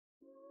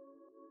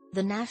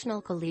The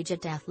National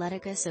Collegiate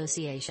Athletic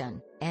Association,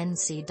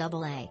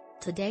 NCAA,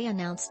 today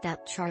announced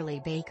that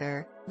Charlie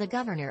Baker, the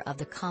governor of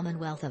the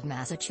Commonwealth of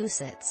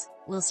Massachusetts,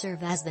 will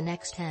serve as the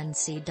next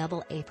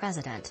NCAA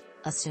president,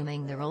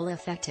 assuming the role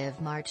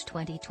effective March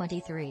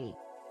 2023.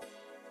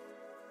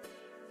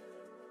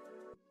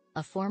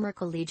 A former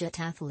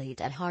collegiate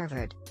athlete at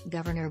Harvard,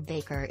 Governor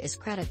Baker is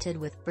credited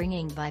with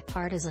bringing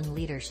bipartisan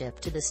leadership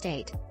to the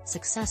state,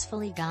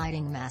 successfully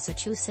guiding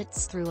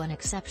Massachusetts through an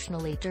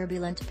exceptionally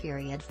turbulent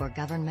period for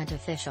government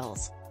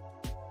officials.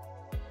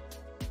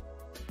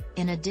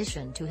 In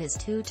addition to his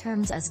 2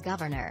 terms as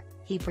governor,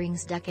 he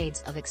brings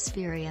decades of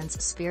experience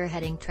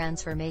spearheading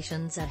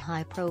transformations at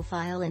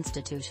high-profile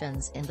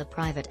institutions in the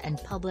private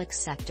and public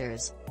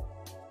sectors.